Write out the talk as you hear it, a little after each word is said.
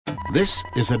This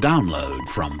is a download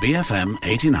from BFM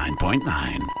 89.9,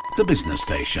 the business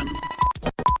station.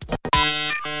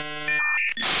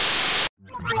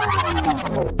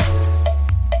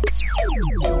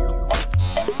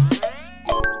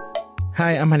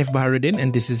 Hi, I'm Hanif Baharuddin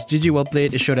and this is GG Well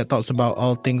Played, a show that talks about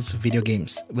all things video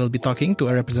games. We'll be talking to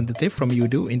a representative from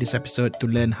Yoodo in this episode to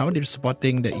learn how they're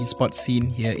supporting the esports scene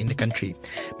here in the country.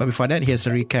 But before that, here's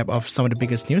a recap of some of the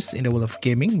biggest news in the world of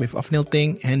gaming with Afnil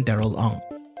Ting and Daryl Ong.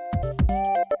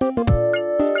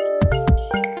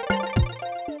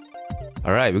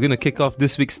 Alright, we're going to kick off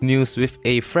this week's news with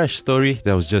a fresh story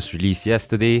that was just released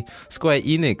yesterday. Square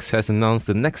Enix has announced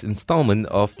the next installment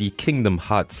of the Kingdom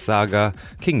Hearts saga,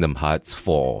 Kingdom Hearts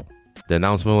 4. The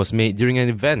announcement was made during an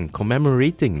event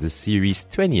commemorating the series'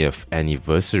 20th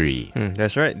anniversary.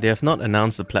 That's right, they have not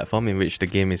announced the platform in which the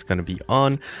game is going to be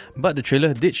on, but the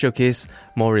trailer did showcase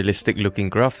more realistic looking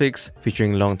graphics,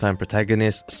 featuring longtime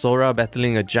protagonist Sora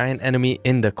battling a giant enemy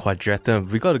in the Quadratum.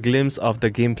 We got a glimpse of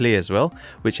the gameplay as well,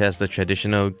 which has the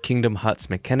traditional Kingdom Hearts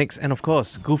mechanics and of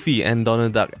course Goofy and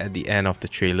Donald Duck at the end of the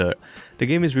trailer. The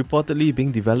game is reportedly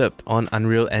being developed on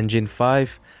Unreal Engine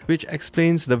 5, which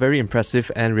explains the very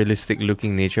impressive and realistic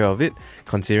looking nature of it.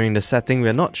 Considering the setting,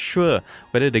 we're not sure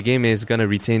whether the game is going to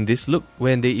retain this look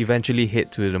when they eventually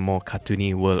head to the more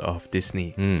cartoony world of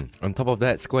Disney. On top of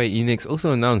that, Square Enix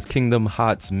also announced Kingdom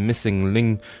Hearts Missing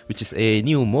Link, which is a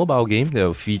new mobile game that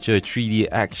will feature 3D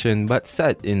action but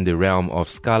set in the realm of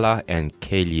Scala and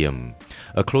Kalium.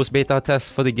 A closed beta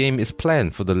test for the game is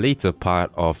planned for the later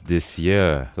part of this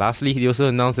year. Lastly, they also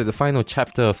announced that the final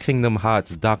chapter of Kingdom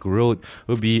Hearts Dark Road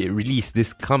will be released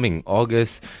this coming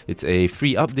August. It's a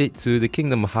free update to the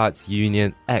Kingdom Hearts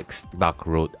Union X Dark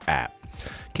Road app.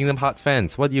 Kingdom Hearts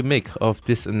fans, what do you make of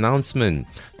this announcement?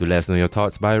 Do let us know your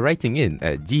thoughts by writing in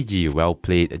at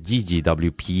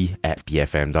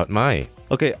ggwellplayed@ggwp@bfm.my.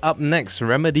 Okay, up next,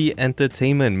 Remedy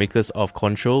Entertainment, makers of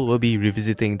Control, will be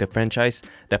revisiting the franchise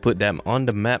that put them on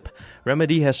the map.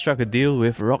 Remedy has struck a deal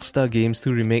with Rockstar Games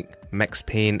to remake Max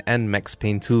Payne and Max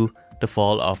Payne 2, The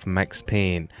Fall of Max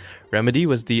Payne. Remedy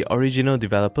was the original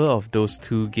developer of those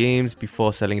two games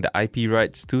before selling the IP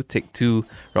rights to Take-Two,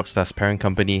 Rockstar's parent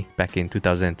company, back in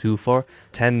 2002 for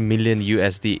 $10 million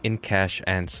USD in cash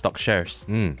and stock shares.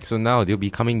 So now they'll be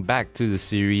coming back to the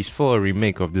series for a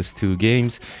remake of these two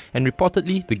games, and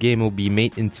reportedly the game will be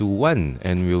made into one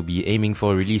and will be aiming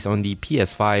for release on the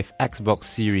PS5, Xbox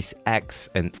Series X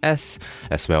and S,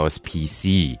 as well as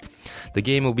PC. The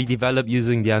game will be developed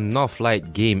using their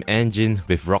Northlight game engine,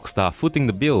 with Rockstar footing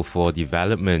the bill for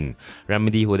development.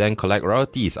 Remedy will then collect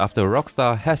royalties after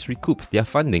Rockstar has recouped their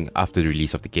funding after the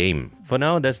release of the game. For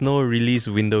now, there's no release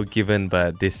window given,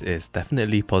 but this is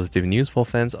definitely positive news for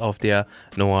fans of their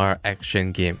noir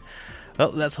action game.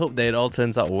 Well, let's hope that it all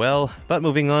turns out well. But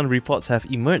moving on, reports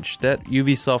have emerged that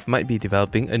Ubisoft might be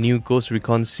developing a new Ghost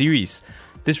Recon series.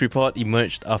 This report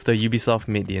emerged after Ubisoft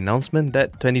made the announcement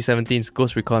that 2017's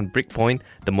Ghost Recon Breakpoint,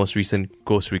 the most recent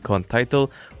Ghost Recon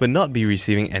title, will not be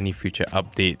receiving any future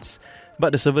updates.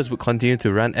 But the servers would continue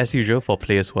to run as usual for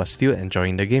players who are still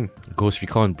enjoying the game. Ghost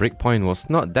Recon Breakpoint was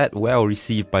not that well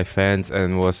received by fans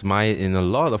and was mired in a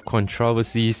lot of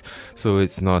controversies, so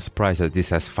it's not a surprise that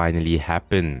this has finally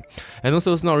happened. And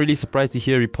also, it's not really surprised to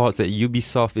hear reports that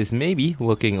Ubisoft is maybe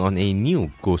working on a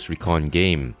new Ghost Recon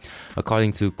game.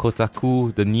 According to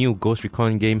Kotaku, the new Ghost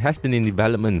Recon game has been in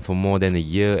development for more than a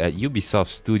year at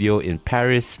Ubisoft's studio in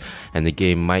Paris, and the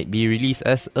game might be released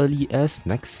as early as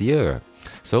next year.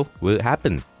 So, will it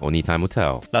happen? Only time will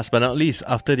tell. Last but not least,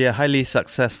 after their highly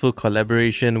successful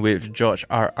collaboration with George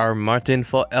R.R. Martin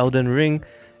for Elden Ring,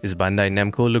 is Bandai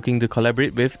Namco looking to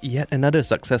collaborate with yet another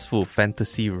successful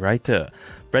fantasy writer?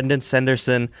 Brandon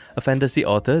Sanderson, a fantasy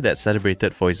author that's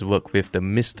celebrated for his work with the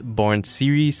Mistborn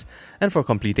series and for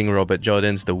completing Robert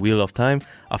Jordan's The Wheel of Time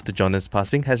after Jordan's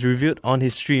passing, has revealed on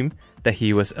his stream that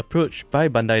he was approached by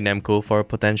Bandai Namco for a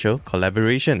potential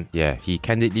collaboration. Yeah, he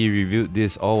candidly revealed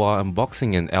this all while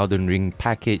unboxing an Elden Ring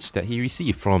package that he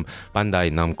received from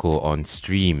Bandai Namco on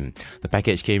stream. The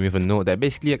package came with a note that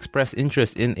basically expressed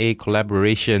interest in a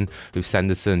collaboration, with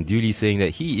Sanderson duly saying that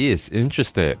he is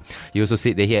interested. He also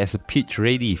said that he has a pitch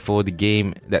ready for the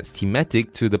game that's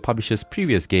thematic to the publisher's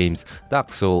previous games,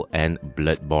 Dark Souls and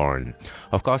Bloodborne.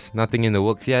 Of course, nothing in the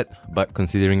works yet, but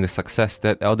considering the success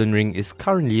that Elden Ring is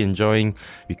currently enjoying,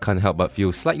 we can't help but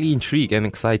feel slightly intrigued and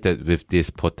excited with this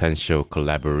potential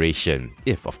collaboration,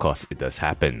 if of course it does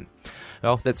happen.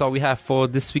 Well, that's all we have for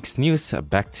this week's news.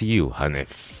 Back to you,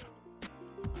 Hanif.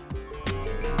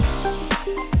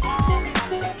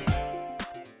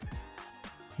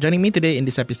 Joining me today in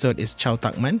this episode is Chow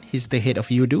Takman. He's the head of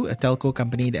Yoodo, a telco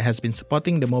company that has been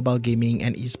supporting the mobile gaming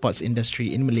and esports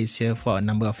industry in Malaysia for a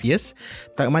number of years.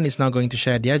 Takman is now going to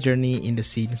share their journey in the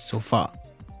scene so far.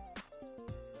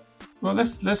 Well,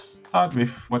 let's start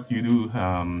with what Yoodo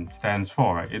stands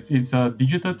for. Right? It's a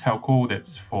digital telco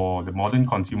that's for the modern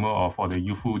consumer or for the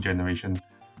youthful generation.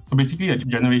 So basically, a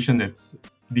generation that's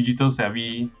digital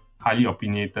savvy, highly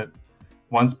opinionated,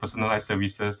 wants personalized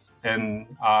services, and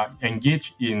are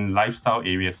engaged in lifestyle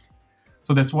areas.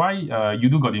 So that's why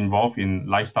Yoodo got involved in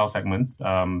lifestyle segments.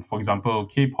 For example,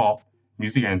 K-pop,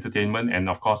 music and entertainment, and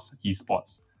of course,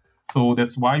 esports. So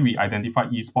that's why we identify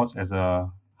esports as a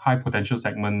high potential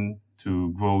segment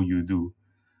to grow Yoodo.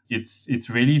 It's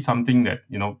really something that,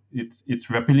 it's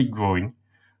rapidly growing.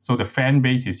 So the fan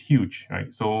base is huge,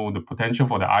 right? So the potential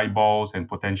for the eyeballs and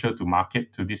potential to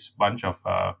market to this bunch of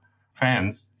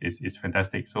fans is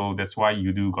fantastic. So that's why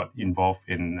Yoodo got involved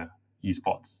in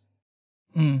esports.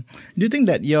 Do you think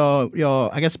that your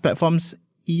platform's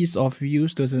ease of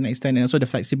use to an extent and also the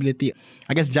flexibility,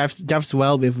 jives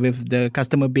well with the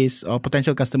customer base or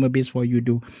potential customer base for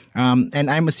Yoodo?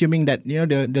 And I'm assuming that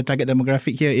the target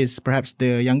demographic here is perhaps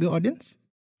the younger audience?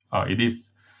 It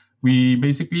is. We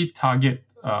basically target.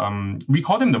 We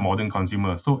call them the modern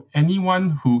consumer. So anyone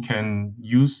who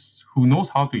knows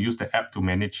how to use the app to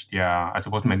manage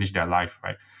their life,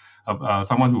 right?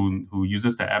 Someone who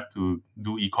uses the app to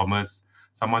do e-commerce,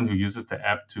 someone who uses the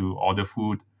app to order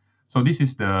food. So this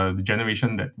is the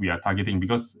generation that we are targeting,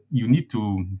 because you need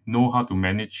to know how to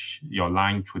manage your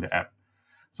line through the app.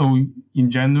 So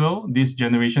in general, this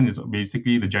generation is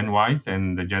basically the Gen Ys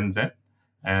and the Gen Z.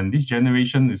 And this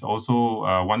generation is also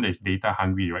one that is data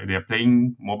hungry, right? They are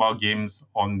playing mobile games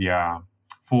on their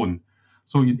phone.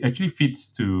 So it actually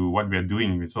fits to what we're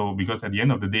doing. So because at the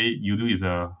end of the day, Yoodo is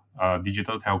a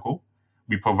digital telco.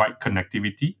 We provide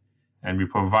connectivity and we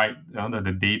provide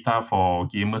the data for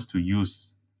gamers to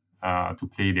use to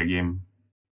play their game.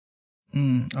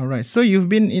 All right. So you've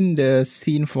been in the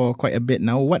scene for quite a bit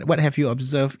now. What have you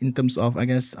observed in terms of,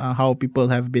 how people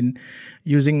have been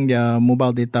using their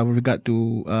mobile data with regard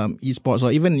to esports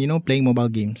or even, playing mobile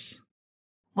games?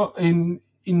 Well, in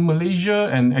Malaysia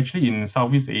and actually in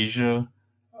Southeast Asia,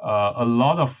 a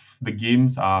lot of the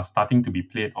games are starting to be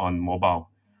played on mobile.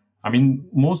 I mean,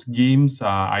 most games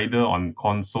are either on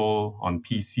console, on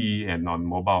PC, and on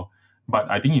mobile. But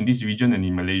I think in this region and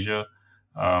in Malaysia,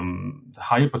 the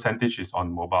higher percentage is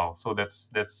on mobile. So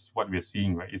that's what we're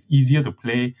seeing, right? It's easier to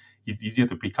play, it's easier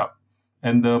to pick up.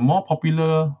 And the more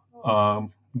popular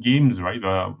games, right,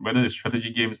 whether it's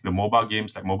strategy games, the mobile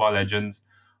games like Mobile Legends,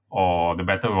 or the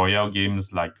Battle Royale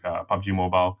games like PUBG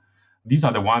Mobile, these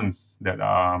are the ones that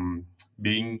are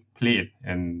being played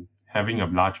and having a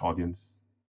large audience.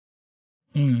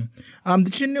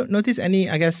 Did you notice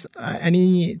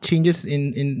any changes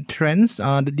in trends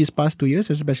these past 2 years,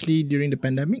 especially during the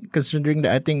pandemic? Considering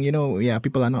that I think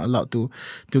people are not allowed to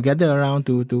gather around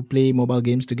to play mobile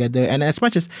games together. And as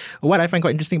much as what I find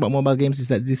quite interesting about mobile games is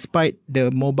that despite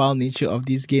the mobile nature of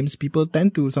these games, people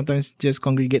tend to sometimes just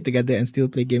congregate together and still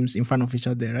play games in front of each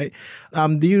other, right?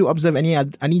 Do you observe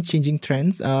any changing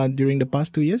trends during the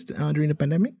past 2 years during the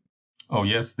pandemic? Oh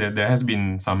yes, there has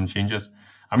been some changes.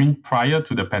 I mean, prior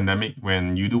to the pandemic,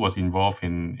 when Yoodo was involved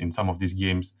in some of these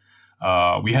games,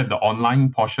 we had the online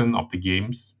portion of the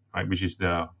games, right, which is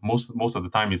the most of the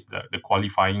time is the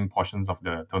qualifying portions of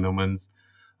the tournaments.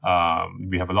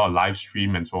 We have a lot of live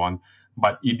stream and so on,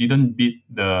 but it didn't beat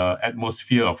the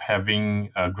atmosphere of having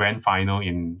a grand final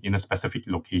in a specific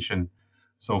location.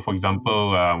 So, for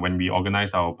example, when we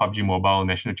organized our PUBG Mobile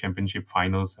National Championship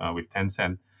finals with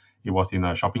Tencent, it was in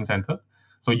a shopping center.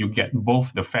 So you get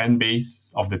both the fan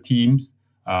base of the teams,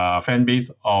 fan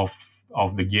base of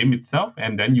the game itself,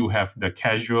 and then you have the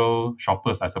casual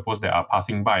shoppers, I suppose, that are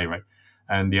passing by, right?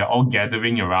 And they are all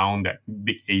gathering around that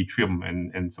big atrium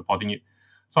and supporting it.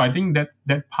 So I think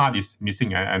that part is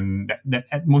missing, and that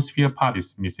atmosphere part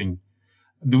is missing.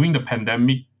 During the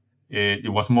pandemic,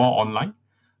 it was more online.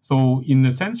 So in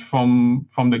a sense, from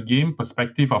the game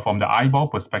perspective or from the eyeball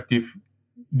perspective,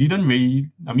 didn't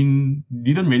really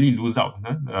lose out.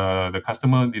 The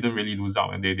customer didn't really lose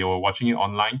out, and they were watching it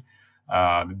online.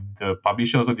 The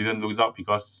publisher also didn't lose out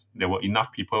because there were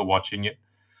enough people watching it.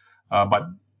 But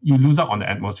you lose out on the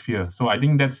atmosphere. So I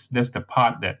think that's the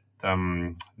part that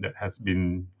has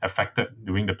been affected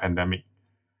during the pandemic.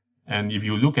 And if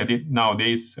you look at it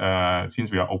nowadays, since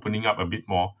we are opening up a bit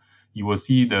more, you will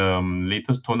see the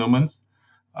latest tournaments.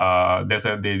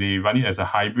 They run it as a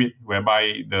hybrid,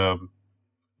 whereby the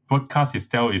broadcast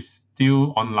itself is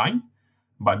still online,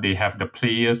 but they have the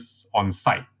players on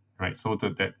site, right? So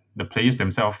that the players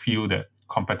themselves feel that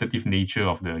competitive nature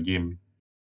of the game.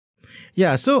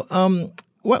 Yeah. So,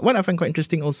 what I find quite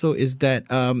interesting also is that,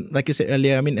 like you said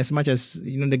earlier, I mean, as much as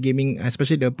the gaming,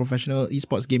 especially the professional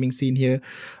esports gaming scene here,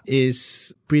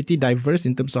 is pretty diverse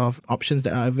in terms of options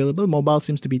that are available. Mobile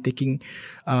seems to be taking,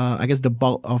 I guess, the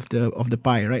bulk of the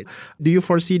pie, right? Do you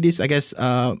foresee this, I guess,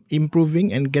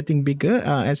 improving and getting bigger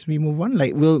as we move on?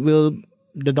 Like, will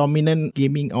the dominant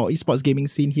gaming or esports gaming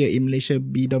scene here in Malaysia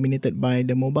be dominated by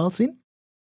the mobile scene?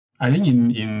 I think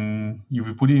in if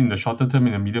you put it in the shorter term,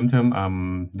 in the medium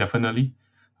term, definitely.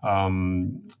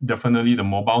 Definitely the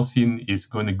mobile scene is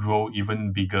going to grow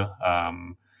even bigger,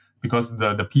 because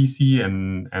the PC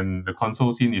and the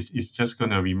console scene is just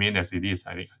going to remain as it is,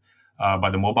 I think.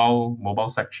 But the mobile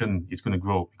section is going to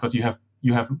grow because you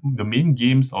have the main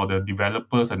games or the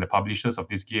developers and the publishers of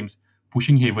these games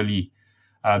pushing heavily.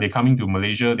 They're coming to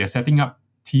Malaysia. They're setting up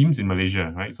teams in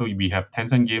Malaysia, right? So we have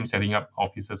Tencent Games setting up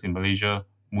offices in Malaysia.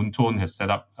 Moonton has set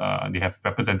up. They have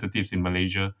representatives in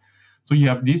Malaysia. So you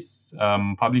have these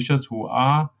publishers who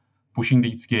are pushing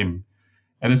this game.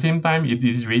 At the same time, it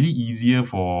is really easier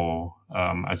for,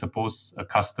 I suppose, a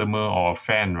customer or a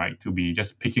fan, right, to be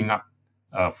just picking up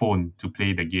a phone to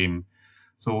play the game.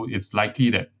 So it's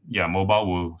likely that,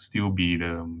 mobile will still be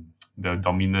the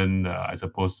dominant, I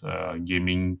suppose,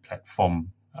 gaming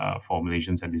platform for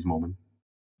Malaysians at this moment.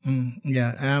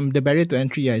 The barrier to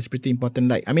entry is pretty important.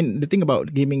 Like, I mean, the thing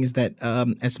about gaming is that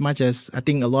as much as I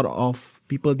think a lot of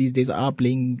people these days are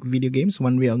playing video games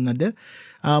one way or another,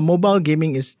 mobile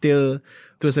gaming is still,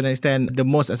 to a certain extent, the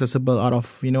most accessible out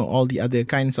of all the other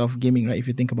kinds of gaming, right? If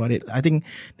you think about it, I think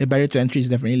the barrier to entry is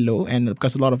definitely low, and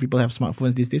because a lot of people have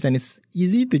smartphones these days, and it's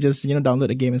easy to just download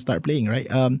a game and start playing, right?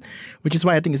 Which is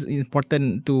why I think it's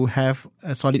important to have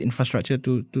a solid infrastructure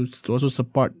to also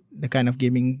support the kind of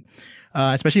gaming,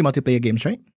 especially multiplayer games,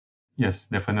 right? Yes,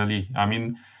 definitely. I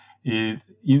mean,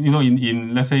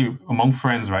 in let's say among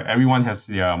friends, right? Everyone has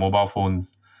their mobile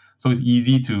phones, so it's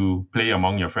easy to play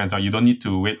among your friends. You don't need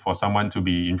to wait for someone to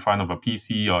be in front of a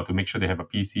PC or to make sure they have a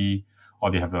PC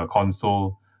or they have a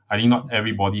console. I think not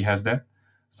everybody has that.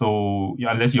 So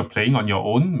unless you're playing on your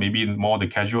own, maybe more the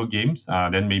casual games,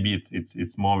 then maybe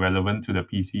it's more relevant to the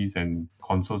PCs and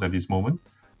consoles at this moment.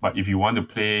 But if you want to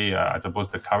play, I suppose,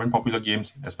 the current popular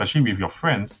games, especially with your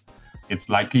friends, it's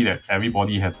likely that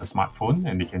everybody has a smartphone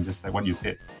and they can just, like what you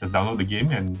said, just download the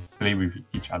game and play with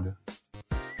each other.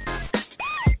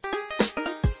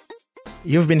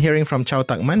 You've been hearing from Chow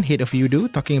Tak-man, head of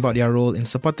Yoodo, talking about their role in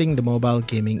supporting the mobile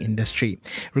gaming industry.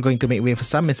 We're going to make way for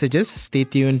some messages. Stay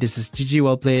tuned. This is GG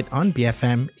Well Played on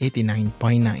BFM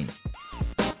 89.9.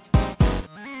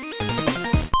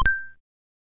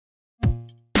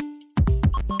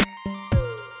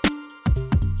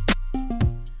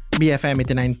 BFM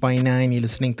 89.9, you're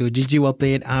listening to GG Well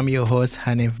Played. I'm your host,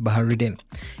 Hanif Baharuddin.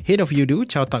 Head of Yoodo,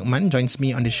 Chow Tak-man, joins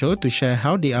me on the show to share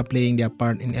how they are playing their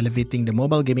part in elevating the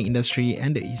mobile gaming industry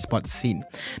and the esports scene.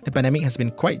 The pandemic has been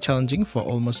quite challenging for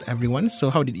almost everyone, so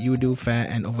how did Yoodo fare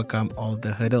and overcome all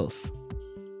the hurdles?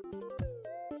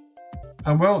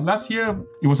 Well, last year,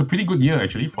 it was a pretty good year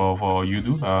actually for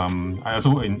Yoodo.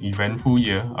 Also an eventful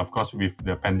year, of course, with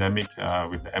the pandemic,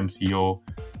 with the MCO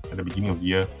at the beginning of the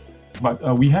year.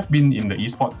 But we have been in the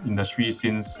esports industry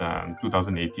since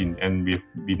 2018, and we've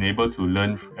been able to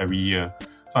learn every year.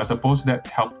 So I suppose that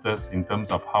helped us in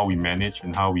terms of how we manage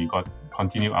and how we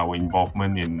continue our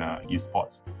involvement in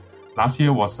esports. Last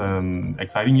year was an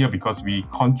exciting year because we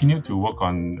continued to work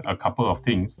on a couple of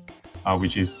things,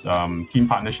 which is team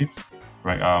partnerships,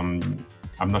 right? I'm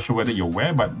not sure whether you're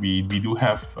aware, but we do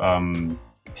have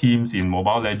teams in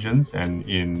Mobile Legends and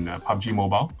in PUBG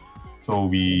Mobile. So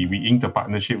we inked a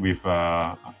partnership with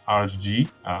RSG,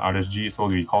 so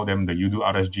we call them the Yoodo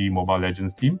RSG Mobile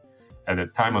Legends team. At the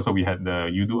time also we had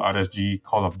the Yoodo RSG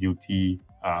Call of Duty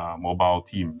mobile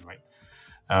team, right?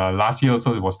 Last year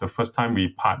also it was the first time we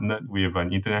partnered with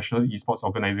an international esports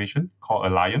organization called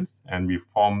Alliance, and we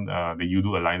formed the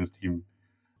Yoodo Alliance team.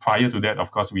 Prior to that, of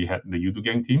course, we had the Yoodo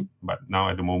Gang team, but now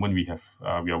at the moment we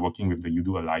are working with the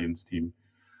Yoodo Alliance team.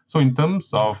 So in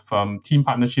terms of team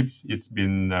partnerships, it's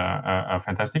been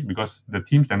fantastic because the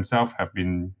teams themselves have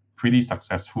been pretty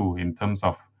successful in terms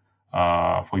of,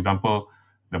 for example,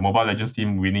 the Mobile Legends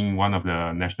team winning one of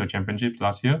the national championships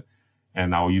last year,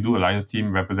 and our Yoodo Alliance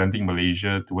team representing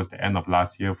Malaysia towards the end of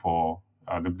last year for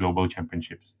the global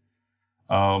championships.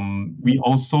 We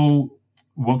also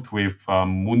worked with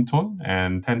Moonton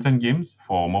and Tencent Games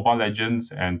for Mobile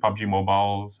Legends and PUBG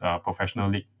Mobile's professional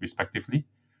league, respectively.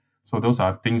 So those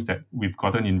are things that we've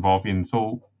gotten involved in.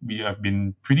 So we have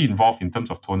been pretty involved in terms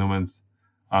of tournaments,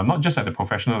 not just at the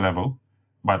professional level,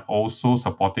 but also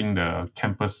supporting the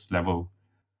campus level.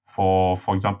 For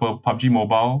example, PUBG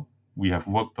Mobile, we have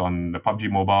worked on the PUBG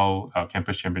Mobile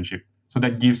Campus Championship. So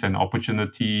that gives an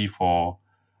opportunity for,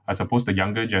 I suppose, the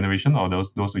younger generation or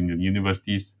those in the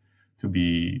universities to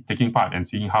be taking part and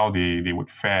seeing how they would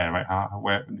fare, right?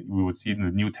 Where we would see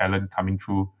the new talent coming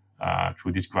through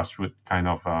this grassroots kind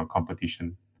of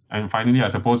competition. And finally, I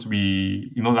suppose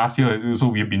last year also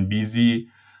we've been busy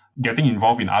getting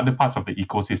involved in other parts of the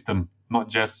ecosystem, not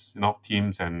just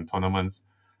teams and tournaments,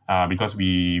 because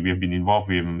we've been involved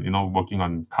with working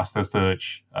on caster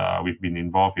search. We've been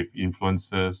involved with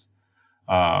influencers,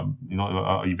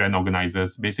 event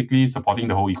organizers, basically supporting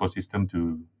the whole ecosystem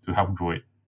to help grow it.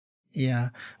 Yeah,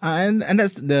 and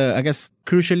that's the, I guess,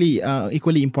 crucially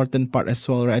equally important part as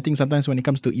well, right? I think sometimes when it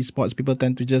comes to esports, people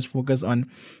tend to just focus on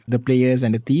the players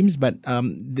and the teams, but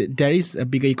there is a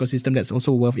bigger ecosystem that's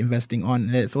also worth investing on.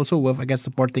 And it's also worth, I guess,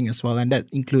 supporting as well, and that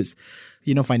includes,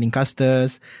 finding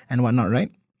casters and whatnot, right?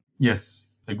 Yes,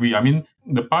 agree. I mean,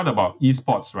 the part about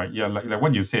esports, right? Yeah, like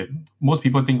what you said, most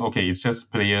people think, okay, it's just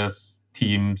players,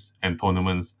 teams, and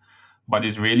tournaments. But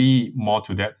it's really more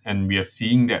to that, and we are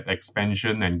seeing that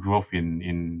expansion and growth in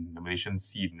the Malaysian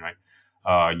scene,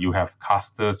 right? You have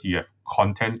casters, you have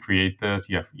content creators,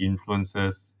 you have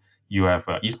influencers, you have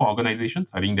esport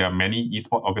organizations. I think there are many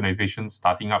esport organizations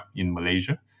starting up in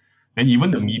Malaysia. And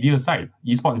even the media side,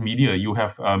 esport media, you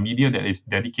have media that is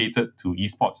dedicated to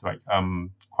esports, right?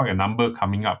 Quite a number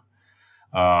coming up.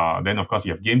 Then, of course,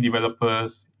 you have game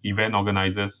developers, event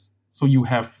organizers. So you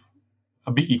have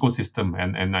a big ecosystem,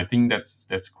 and I think that's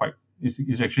quite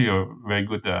is actually a very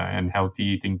good and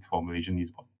healthy thing for Malaysian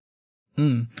esports.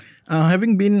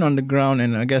 Having been on the ground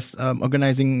and I guess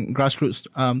organizing grassroots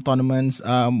tournaments,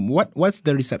 what's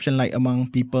the reception like among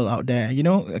people out there?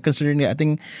 Considering that I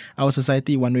think our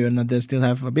society, one way or another, still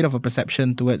have a bit of a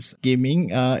perception towards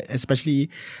gaming,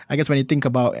 especially I guess when you think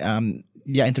about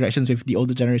interactions with the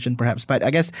older generation, perhaps. But I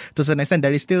guess to a certain extent,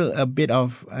 there is still a bit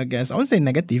of, I guess, I wouldn't say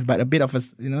negative, but a bit of a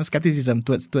skepticism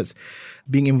towards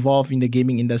being involved in the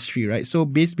gaming industry, right? So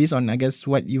based on, I guess,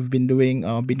 what you've been doing,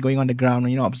 been going on the ground,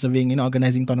 observing,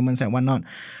 organizing tournaments and whatnot,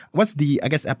 what's the, I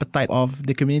guess, appetite of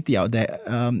the community out there,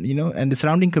 and the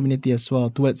surrounding community as well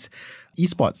towards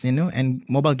esports, and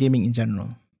mobile gaming in general?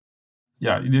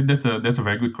 Yeah, that's a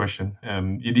very good question.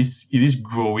 It is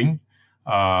growing.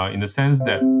 In the sense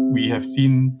that we have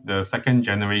seen the second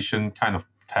generation kind of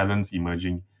talents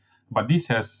emerging. But this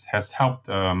has helped.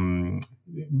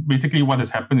 Basically, what has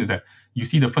happened is that you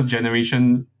see the first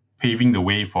generation paving the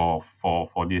way for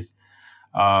this.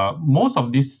 Most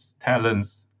of these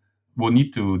talents will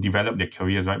need to develop their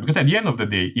careers, right? Because at the end of the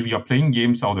day, if you're playing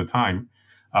games all the time,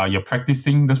 you're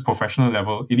practicing this professional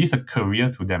level, it is a career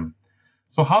to them.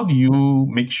 So how do you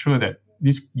make sure that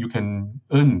you can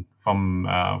earn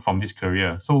from this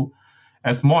career? So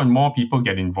as more and more people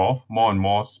get involved, more and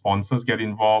more sponsors get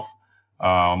involved,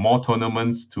 more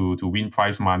tournaments to win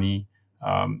prize money.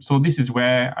 So this is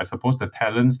where I suppose the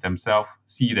talents themselves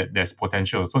see that there's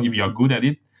potential. So if you're good at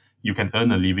it, you can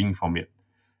earn a living from it.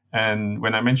 And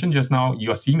when I mentioned just now,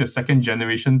 you are seeing the second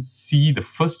generation see the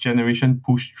first generation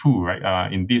push through,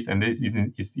 right? In this, and this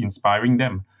is inspiring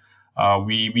them.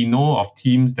 We know of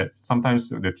teams that sometimes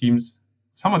the teams,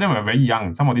 some of them are very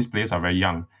young. Some of these players are very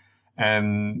young.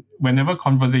 And whenever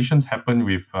conversations happen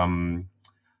with the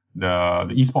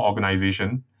esport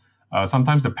organization,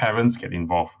 sometimes the parents get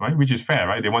involved, right? Which is fair,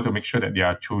 right? They want to make sure that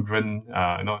their children,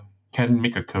 can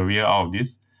make a career out of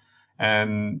this.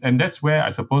 And that's where I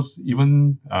suppose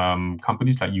even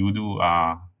companies like Yoodo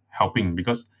are helping,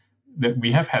 because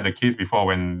we have had a case before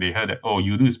when they heard that,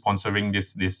 Yoodo is sponsoring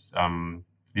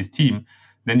this team,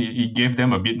 then it gave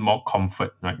them a bit more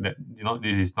comfort, right? That,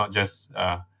 this is not just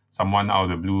someone out of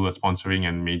the blue sponsoring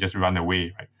and may just run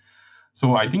away, right?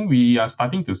 So I think we are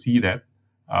starting to see that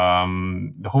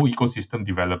the whole ecosystem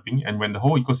developing. And when the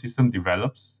whole ecosystem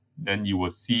develops, then you will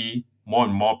see more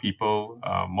and more people,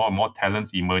 more and more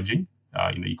talents emerging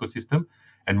in the ecosystem,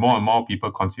 and more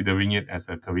people considering it as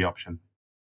a career option.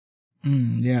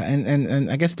 Yeah, and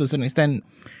I guess to a certain extent,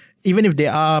 even if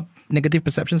there are negative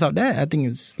perceptions out there, I think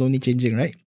it's slowly changing,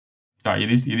 right? Yeah, it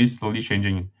is slowly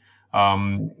changing.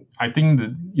 I think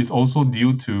that it's also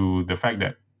due to the fact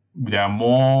that there are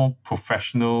more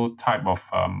professional type of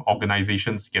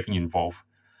organizations getting involved.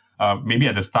 Maybe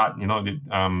at the start,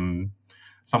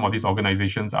 some of these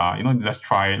organizations are, let's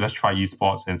try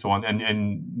esports and so on,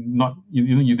 and not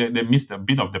they missed a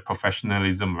bit of the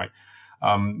professionalism, right?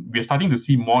 We're starting to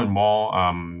see more and more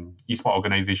esport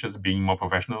organizations being more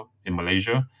professional in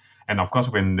Malaysia. And of course,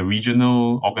 when the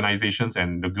regional organizations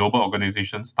and the global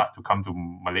organizations start to come to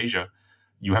Malaysia,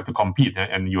 you have to compete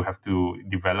and you have to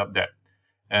develop that.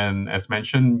 And as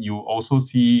mentioned, you also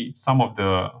see some of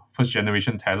the first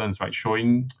generation talents, right,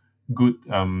 showing good,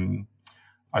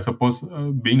 I suppose,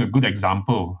 being a good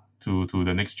example to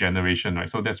the next generation, right?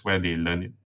 So that's where they learn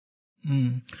it.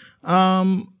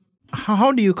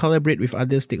 How do you collaborate with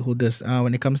other stakeholders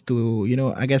when it comes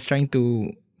to, I guess trying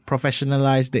to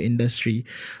professionalize the industry?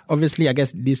 Obviously, I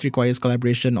guess this requires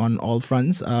collaboration on all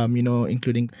fronts,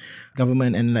 including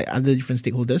government and like other different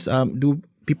stakeholders. Do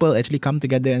people actually come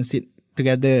together and sit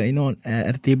together,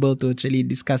 at a table to actually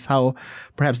discuss how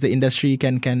perhaps the industry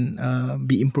can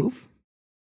be improved?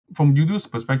 From Yoodo's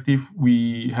perspective,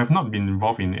 we have not been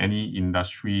involved in any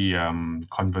industry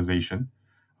conversation.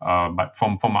 But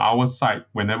from our side,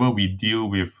 whenever we deal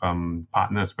with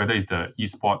partners, whether it's the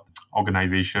esport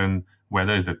organization,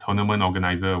 whether it's the tournament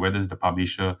organizer, whether it's the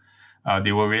publisher,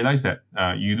 they will realize that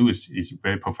Yoodo is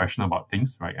very professional about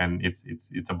things, right? And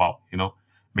it's about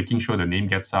making sure the name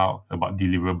gets out, about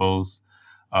deliverables.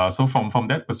 So from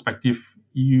that perspective,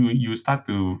 you start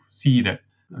to see that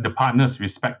the partners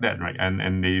respect that, right?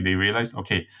 And they realize,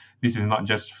 okay, this is not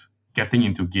just getting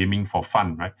into gaming for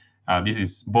fun, right? This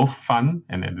is both fun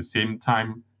and at the same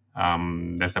time,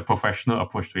 there's a professional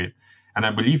approach to it. And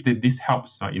I believe that this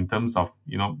helps in terms of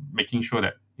making sure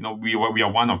that we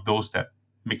are one of those that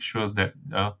make sure that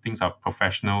things are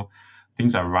professional,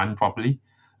 things are run properly,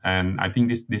 and I think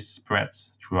this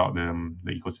spreads throughout the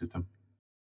ecosystem.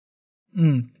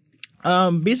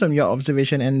 Based on your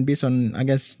observation and based on, I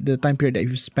guess, the time period that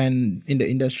you've spent in the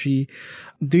industry,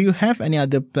 do you have any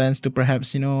other plans to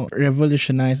perhaps,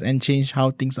 revolutionize and change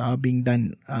how things are being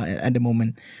done at the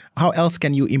moment? How else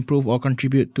can you improve or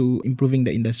contribute to improving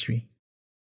the industry?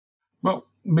 Well,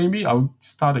 maybe I'll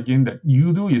start again that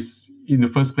Yoodo is, in the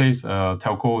first place, a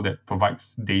telco that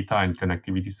provides data and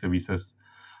connectivity services.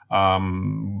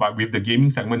 But with the gaming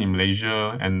segment in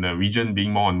Malaysia and the region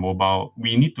being more on mobile,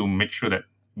 we need to make sure that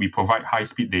we provide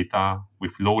high-speed data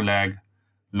with low lag,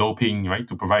 low ping, right,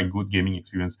 to provide good gaming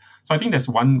experience. So I think that's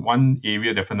one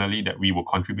area definitely that we will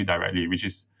contribute directly, which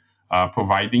is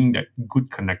providing that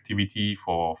good connectivity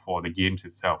for the games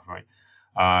itself, right?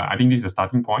 I think this is a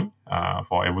starting point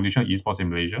for evolution of esports in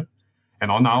Malaysia.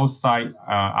 And on our side,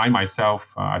 I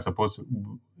myself, I suppose,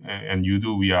 and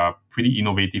Yoodo, we are pretty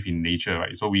innovative in nature,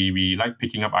 right? So we like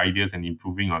picking up ideas and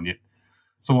improving on it.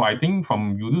 So I think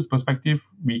from Yoodo's perspective,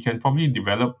 we can probably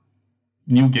develop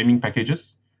new gaming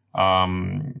packages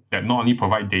that not only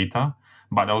provide data,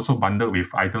 but also bundle with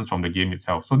items from the game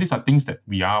itself. So these are things that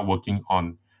we are working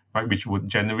on, right, which would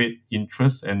generate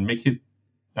interest and make it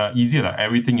easier.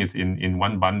 Everything is in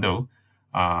one bundle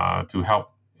to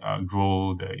help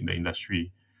grow the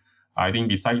industry. I think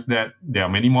besides that, there are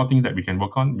many more things that we can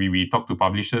work on. We talk to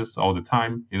publishers all the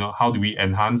time. How do we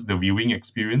enhance the viewing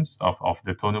experience of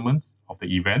the tournaments, of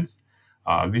the events?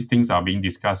 These things are being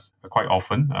discussed quite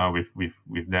often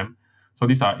with them. So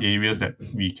these are areas that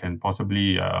we can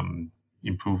possibly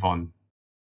improve on.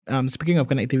 Speaking of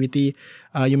connectivity,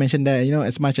 you mentioned that,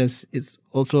 as much as it's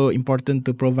also important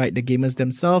to provide the gamers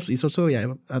themselves, it's also,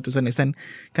 to some extent,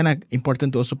 kind of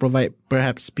important to also provide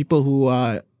perhaps people who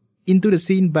are into the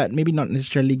scene, but maybe not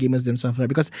necessarily gamers themselves, right?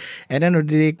 Because at the end of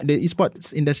the day, the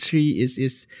esports industry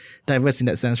is diverse in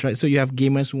that sense, right? So you have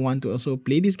gamers who want to also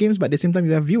play these games, but at the same time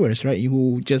you have viewers, right,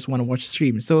 who just want to watch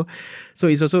streams. So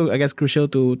it's also, I guess, crucial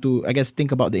to I guess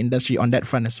think about the industry on that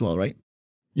front as well, right?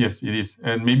 Yes, it is.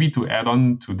 And maybe to add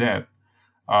on to that,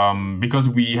 because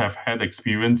we have had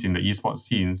experience in the esports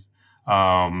scenes,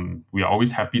 we are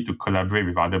always happy to collaborate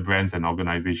with other brands and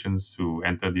organizations to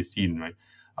enter this scene, right?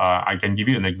 I can give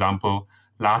you an example.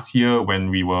 Last year,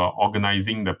 when we were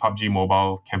organizing the PUBG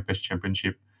Mobile Campus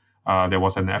Championship, there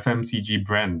was an FMCG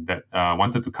brand that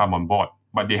wanted to come on board,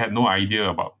 but they had no idea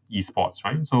about esports,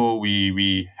 right? So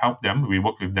we helped them. We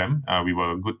worked with them. We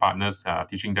were good partners,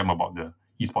 teaching them about the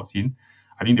esports scene.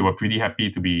 I think they were pretty happy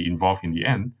to be involved in the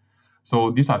end.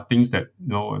 So these are things that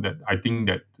that I think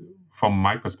that from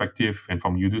my perspective and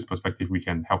from Yoodo's perspective, we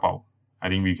can help out. I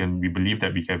think we believe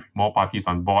that we can have more parties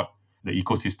on board. The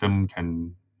ecosystem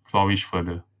can flourish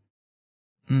further.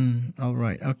 All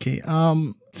right. Okay.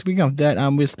 Speaking of that,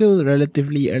 we're still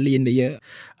relatively early in the year.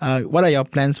 What are your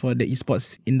plans for the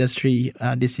esports industry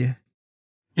this year?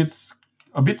 It's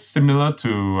a bit similar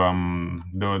to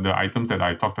the items that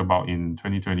I talked about in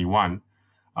 2021,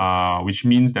 which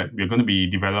means that we're going to be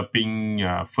developing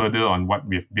further on what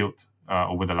we've built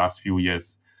over the last few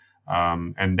years.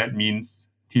 And that means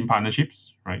team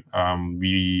partnerships, right?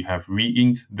 We have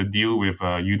re-inked the deal with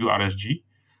Yoodo RSG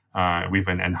with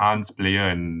an enhanced player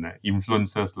and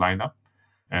influencers lineup.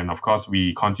 And of course,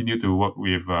 we continue to work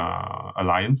with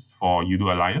Alliance for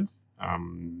Yoodo Alliance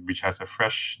which has a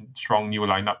fresh, strong new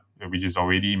lineup, which is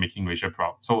already making Malaysia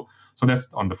proud. So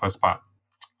that's on the first part.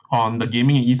 On the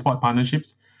gaming and esport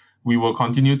partnerships, we will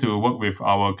continue to work with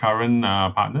our current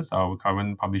partners, our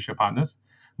current publisher partners.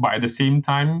 But at the same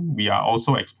time, we are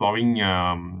also exploring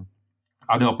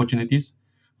other opportunities.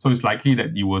 So it's likely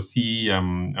that you will see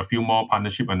a few more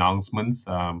partnership announcements,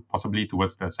 possibly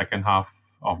towards the second half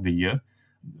of the year.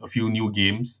 A few new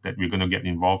games that we're going to get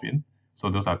involved in. So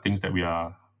those are things that we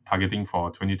are targeting for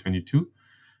 2022.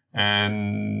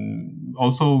 And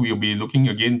also we'll be looking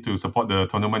again to support the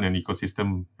tournament and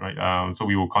ecosystem, right? So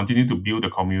we will continue to build the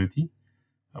community,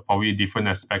 probably different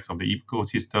aspects of the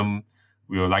ecosystem.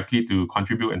 We are likely to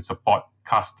contribute and support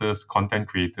casters, content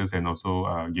creators, and also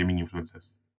gaming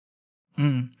influencers.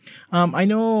 I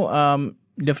know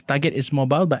the target is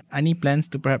mobile, but any plans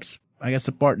to perhaps,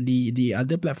 support the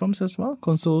other platforms as well,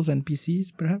 consoles and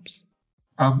PCs, perhaps?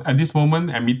 At this moment,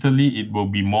 admittedly, it will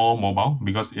be more mobile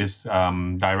because it's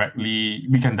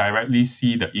we can directly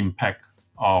see the impact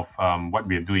of what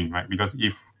we're doing, right? Because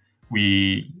if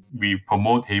we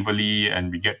promote heavily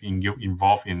and we get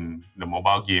involved in the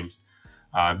mobile games,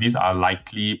 these are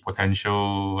likely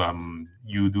potential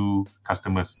Yoodo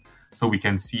customers. So we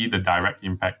can see the direct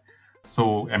impact.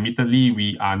 So admittedly,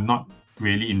 we are not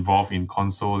really involved in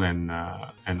console and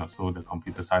also the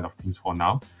computer side of things for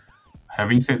now.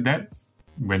 Having said that,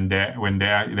 when there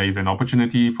is an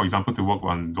opportunity, for example, to work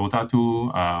on Dota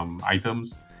 2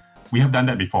 items, we have done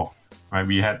that before, right?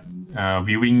 We had a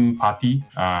viewing party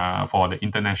for the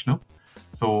international.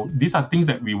 So these are things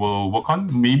that we will work on.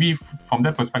 Maybe from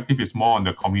that perspective, it's more on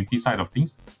the community side of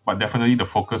things, but definitely the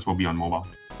focus will be on mobile.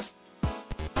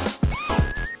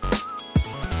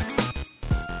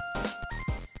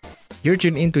 You're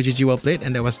tuned in to GG Well Played,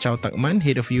 and that was Chow Takman,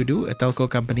 head of Yoodo, a telco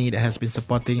company that has been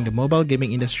supporting the mobile gaming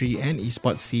industry and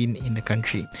esports scene in the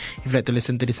country. If you'd like to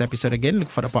listen to this episode again, look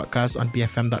for the podcast on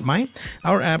bfm.my,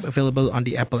 our app available on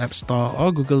the Apple App Store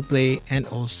or Google Play, and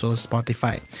also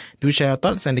Spotify. Do share your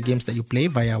thoughts and the games that you play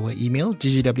via our email,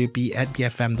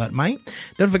 ggwp@bfm.my.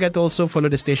 Don't forget to also follow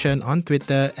the station on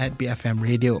Twitter @BFM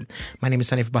Radio. My name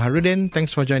is Hanif Baharudin.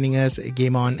 Thanks for joining us.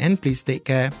 Game on, and please take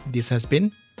care. This has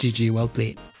been GG Well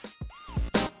Played.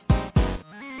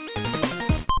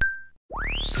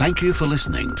 Thank you for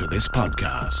listening to this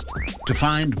podcast. To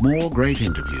find more great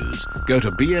interviews, go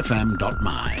to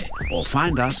bfm.my or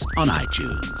find us on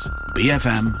iTunes.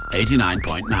 BFM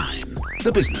 89.9,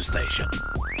 the business station.